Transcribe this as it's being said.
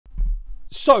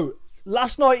So,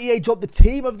 last night EA dropped the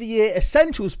Team of the Year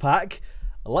Essentials Pack.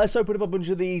 Let's open up a bunch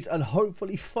of these and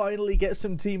hopefully finally get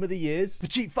some Team of the Years. For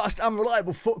cheap, fast and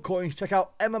reliable foot coins, check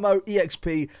out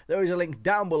MMOEXP. There is a link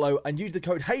down below and use the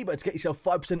code HABER to get yourself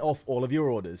 5% off all of your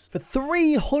orders. For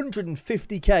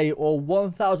 350k or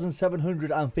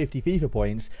 1,750 FIFA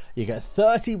points, you get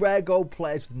 30 rare gold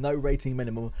players with no rating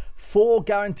minimum, 4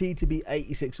 guaranteed to be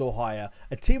 86 or higher,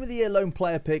 a Team of the Year lone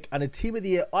player pick and a Team of the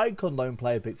Year icon lone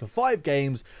player pick for 5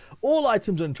 games. All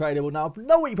items untradeable. Now, I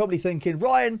know what you're probably thinking.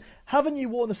 Ryan, haven't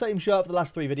you worn the same shirt for the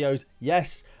last 3 videos?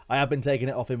 Yes, I have been taking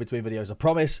it off in between videos. I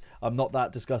promise I'm not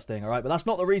that disgusting, all right? But that's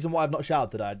not the reason why I've not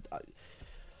showered today.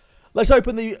 Let's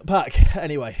open the pack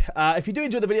anyway. If you do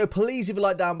enjoy the video, please leave a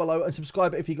like down below and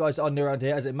subscribe if you guys are new around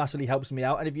here, as it massively helps me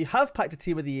out. And if you have packed a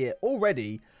Team of the Year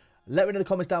already, let me know in the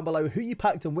comments down below who you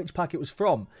packed and which pack it was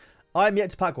from. I'm yet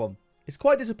to pack one. It's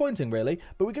quite disappointing, really.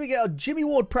 But we're going to get our Jimmy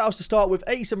Ward-Prowse to start with,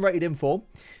 87 rated inform.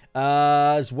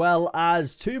 As well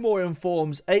as 2 more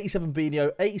informs, 87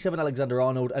 Bino, 87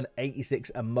 Alexander-Arnold, and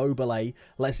 86 Immobile.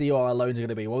 Let's see who our loans are going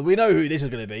to be. Well, we know who this is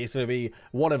going to be. It's going to be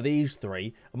one of these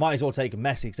 3. I might as well take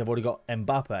Messi because I've already got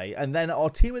Mbappe. And then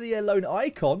our Team of the Year loan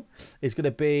icon is going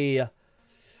to be... I'm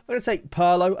going to take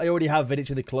Pirlo. I already have Vidic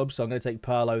in the club, so I'm going to take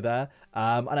Pirlo there.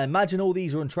 And I imagine all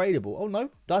these are untradeable. Oh, no.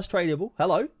 That's tradable.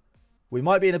 Hello. We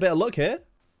might be in a bit of luck here.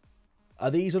 Are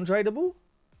these untradeable?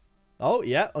 Oh,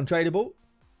 yeah. Untradeable.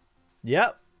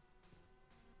 Yep.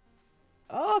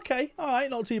 Okay. All right.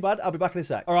 Not too bad. I'll be back in a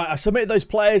sec. All right. I submitted those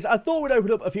players. I thought we'd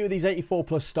open up a few of these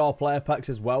 84+ star player packs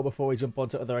as well before we jump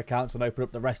onto other accounts and open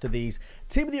up the rest of these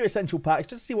Team of the Year Essential Packs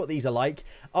just to see what these are like.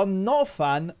 I'm not a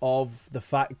fan of the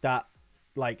fact that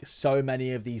like so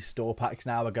many of these store packs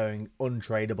now are going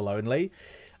untradeable only.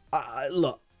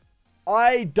 Look.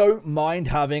 I don't mind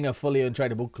having a fully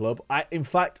untradeable club. In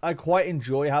fact, I quite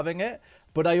enjoy having it.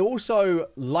 But I also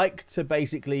like to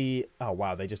basically... Oh,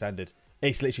 wow, they just ended.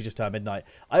 It's literally just turned midnight.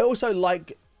 I also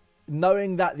like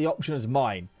knowing that the option is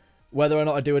mine. Whether or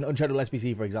not I do an untradeable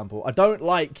SBC, for example. I don't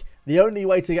like the only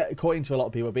way to get coin to a lot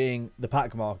of people being the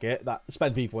pack market that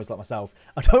spend FIFA points like myself.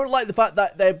 I don't like the fact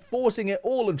that they're forcing it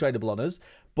all untradeable on us.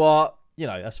 But... you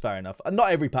know, that's fair enough. And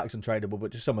not every pack's untradeable,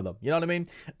 but just some of them. You know what I mean?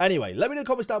 Anyway, let me know in the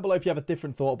comments down below if you have a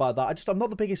different thought about that. I'm not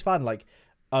the biggest fan, like,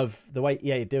 of the way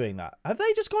EA are doing that. Have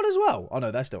they just gone as well? Oh, no,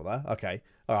 they're still there. Okay.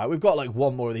 All right, we've got, like,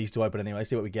 1 more of these to open anyway.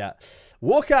 See what we get.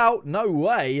 Walk out. No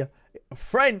way.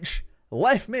 French.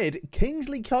 Left mid.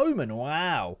 Kingsley Coman.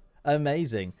 Wow.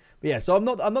 Amazing. But yeah, so I'm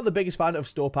not the biggest fan of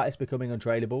store packs becoming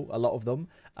untradeable, a lot of them.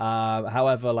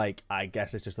 However, like, I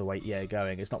guess it's just the way EA are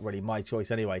going. It's not really my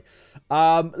choice anyway.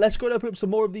 Let's go and open up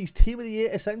some more of these Team of the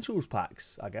Year Essentials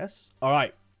packs, I guess. All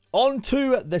right, on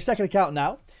to the second account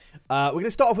now. We're going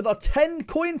to start off with our 10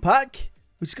 coin pack,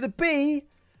 which is going to be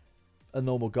a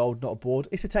normal gold, not a board.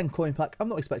 It's a 10 coin pack. I'm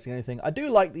not expecting anything. I do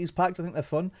like these packs. I think they're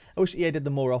fun. I wish EA did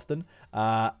them more often.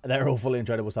 They're all fully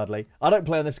untradeable, sadly. I don't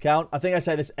play on this account. I think I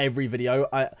say this every video.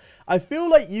 I feel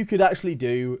like you could actually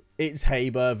do It's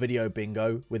Haber video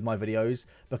bingo with my videos,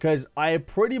 because I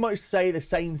pretty much say the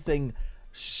same thing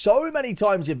so many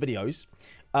times in videos.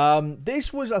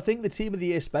 This was, I think, the Team of the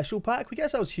Year special pack. We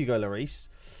guess that was Hugo Lloris.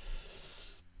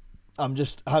 I'm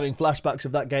just having flashbacks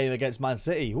of that game against Man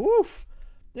City. Woof.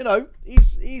 You know,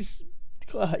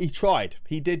 he tried.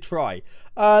 He did try.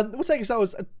 We'll take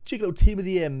ourselves a cheeky little Team of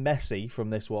the Year Messi from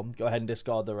this one. Go ahead and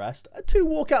discard the rest. 2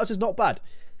 walkouts is not bad.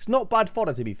 It's not bad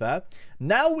fodder, to be fair.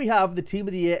 Now we have the Team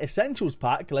of the Year Essentials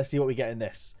Pack. Let's see what we get in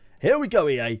this. Here we go,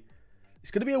 EA.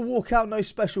 It's going to be a walkout, no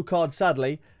special card,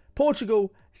 sadly.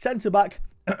 Portugal, centre-back.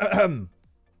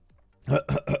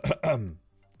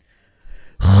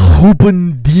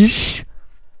 Ruben Dish.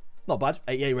 Not bad.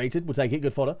 88 rated. We'll take it.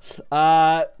 Good fodder.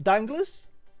 Danglers?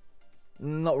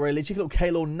 Not really. Cheeky little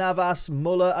Keylor Navas,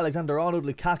 Muller, Alexander-Arnold,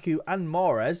 Lukaku, and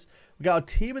Mahrez. We got our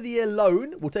Team of the Year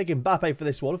loan. We'll take Mbappe for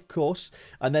this one, of course.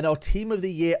 And then our Team of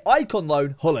the Year icon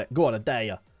loan. Hullet. Go on, I dare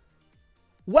you.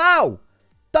 Wow.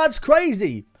 That's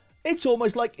crazy. It's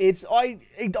almost like it's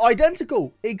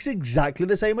identical. It's exactly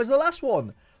the same as the last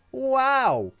one.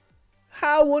 Wow.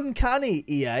 How uncanny,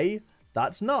 EA.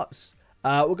 That's nuts.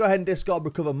 We'll go ahead and discard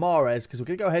Recover Mahrez because we're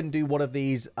going to go ahead and do one of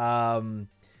these. What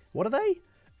are they?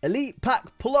 Elite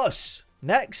Pack Plus.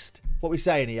 Next. What are we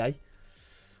saying, EA?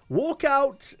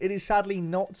 Walkout. It is sadly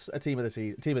not a Team of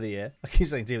the Year. I keep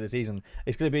saying Team of the Season.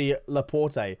 It's going to be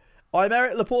Laporte. I'm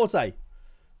Eric Laporte.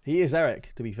 He is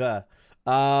Eric, to be fair.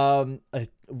 A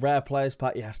rare players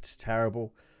pack. Yes, it's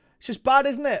terrible. It's just bad,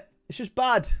 isn't it? It's just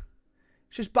bad.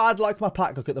 It's just bad like my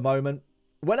pack look at the moment.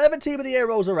 Whenever Team of the Year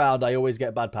rolls around, I always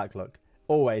get bad pack look.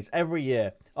 Always. Every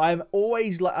year. I'm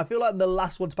always like... I feel like I'm the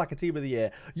last one to pack a Team of the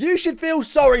Year. You should feel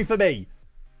sorry for me.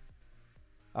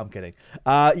 I'm kidding.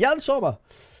 Jan Sommer,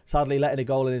 sadly letting a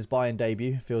goal in his Bayern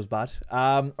debut. Feels bad.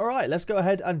 All right, let's go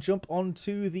ahead and jump on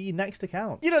to the next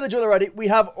account. You know the drill already. We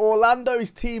have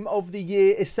Orlando's Team of the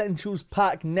Year Essentials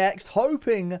Pack next.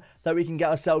 Hoping that we can get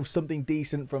ourselves something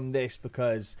decent from this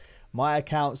because my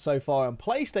account so far on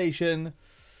PlayStation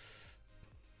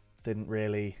didn't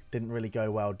really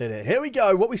go well, did it? Here we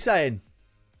go. What we saying?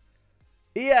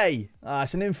 EA.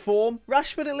 It's an inform.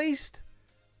 Rashford at least.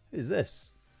 Who is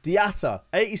this? Diatta,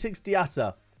 86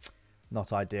 Diatta.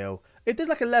 Not ideal. If there's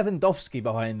like a Lewandowski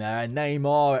behind there,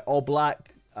 Neymar, Oblak,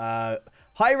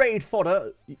 high-rated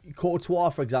fodder, Courtois,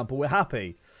 for example, we're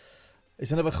happy.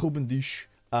 It's another Rubendish,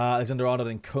 Alexander-Arnold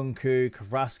and Kunku,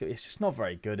 Carrasco. It's just not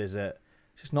very good, is it?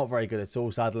 It's just not very good at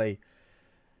all, sadly.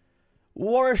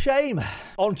 What a shame.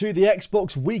 Onto the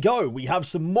Xbox we go. We have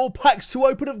some more packs to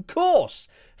open, of course,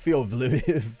 for your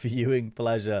viewing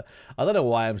pleasure. I don't know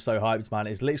why I'm so hyped, man.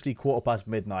 It's literally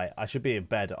midnight. I should be in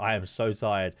bed. I am so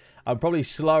tired. I'm probably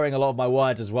slurring a lot of my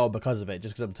words as well because of it,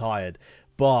 just because I'm tired.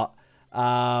 But,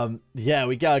 yeah,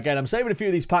 we go again. I'm saving a few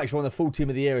of these packs for when the full Team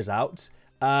of the Year is out.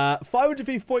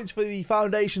 550 points for the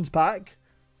Foundations pack.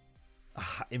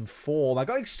 Inform. I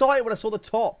got excited when I saw the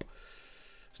top.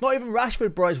 It's not even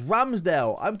Rashford, bro. It's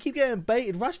Ramsdale. I keep getting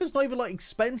baited. Rashford's not even, like,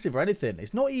 expensive or anything.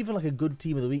 It's not even, like, a good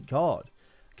Team of the Week card.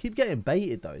 I keep getting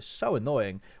baited, though. It's so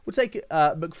annoying. We'll take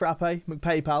McFrappe,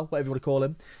 McPaypal, whatever you want to call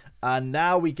him. And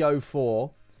now we go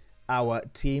for our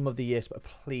Team of the Year. But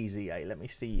please, EA, let me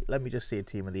see. Let me just see a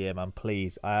Team of the Year, man.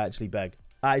 Please. I actually beg.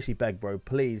 I actually beg, bro.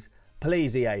 Please.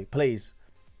 Please, EA. Please.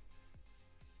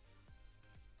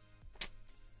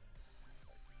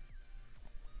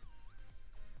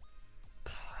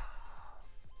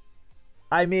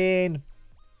 I mean,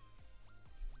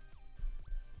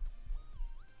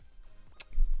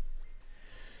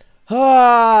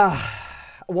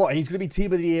 what? He's gonna be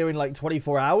Team of the Year in like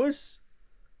 24 hours?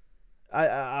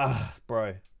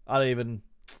 Bro, I don't even.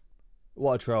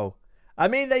 What a troll. I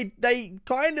mean, they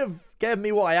kind of gave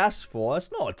me what I asked for.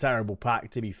 It's not a terrible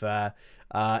pack, to be fair.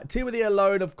 Team of the Year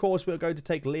alone, of course, we're going to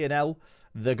take Lionel,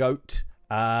 the GOAT.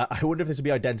 I wonder if this would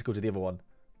be identical to the other one.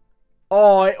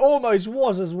 Oh, it almost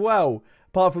was as well.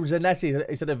 Apart from Zanetti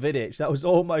instead of Vidic. That was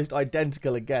almost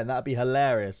identical again. That'd be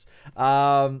hilarious. It's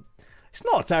not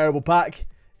a terrible pack.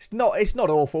 It's not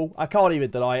awful. I can't even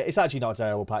deny it. It's actually not a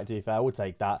terrible pack, to be fair. We'll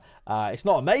take that. It's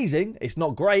not amazing. It's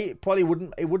not great. It probably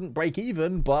wouldn't break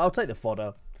even, but I'll take the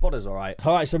fodder. Fodder's alright.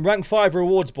 Alright, some rank 5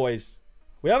 rewards, boys.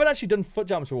 We haven't actually done foot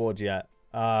jumps rewards yet.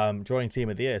 During Team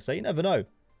of the Year, so you never know.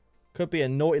 Could be a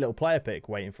naughty little player pick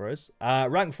waiting for us.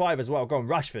 Rank 5 as well. Go on,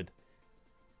 Rashford.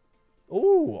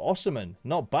 Ooh, Osman.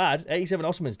 Not bad. 87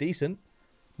 Osman's decent.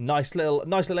 Nice little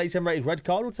 87 rated red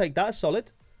card. We'll take that.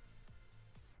 Solid.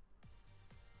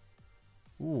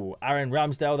 Ooh, Aaron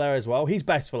Ramsdale there as well. He's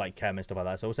best for like chem and stuff like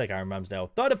that. So we'll take Aaron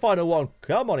Ramsdale. Third and final one.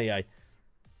 Come on, EA.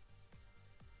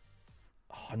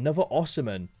 Oh, another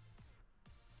Osman.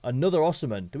 Another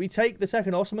Osman. Do we take the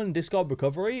second Osman and discard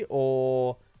recovery?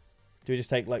 Or do we just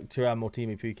take like Thuram or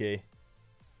Timi Pukki?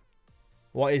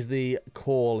 What is the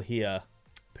call here?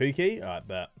 Pukki? Alright,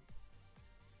 bet.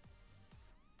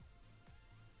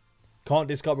 Can't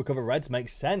discard recover reds.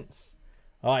 Makes sense.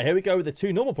 Alright, here we go with the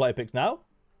 2 normal player picks now.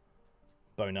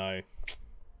 Bono.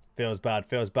 Feels bad.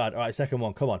 Feels bad. Alright, second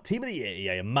one. Come on. Team of the Year.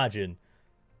 Yeah, imagine.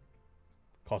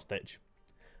 Kostic.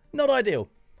 Not ideal.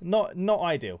 Not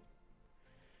ideal.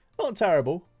 Not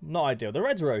terrible. Not ideal. The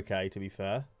reds are okay, to be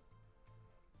fair.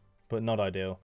 But not ideal.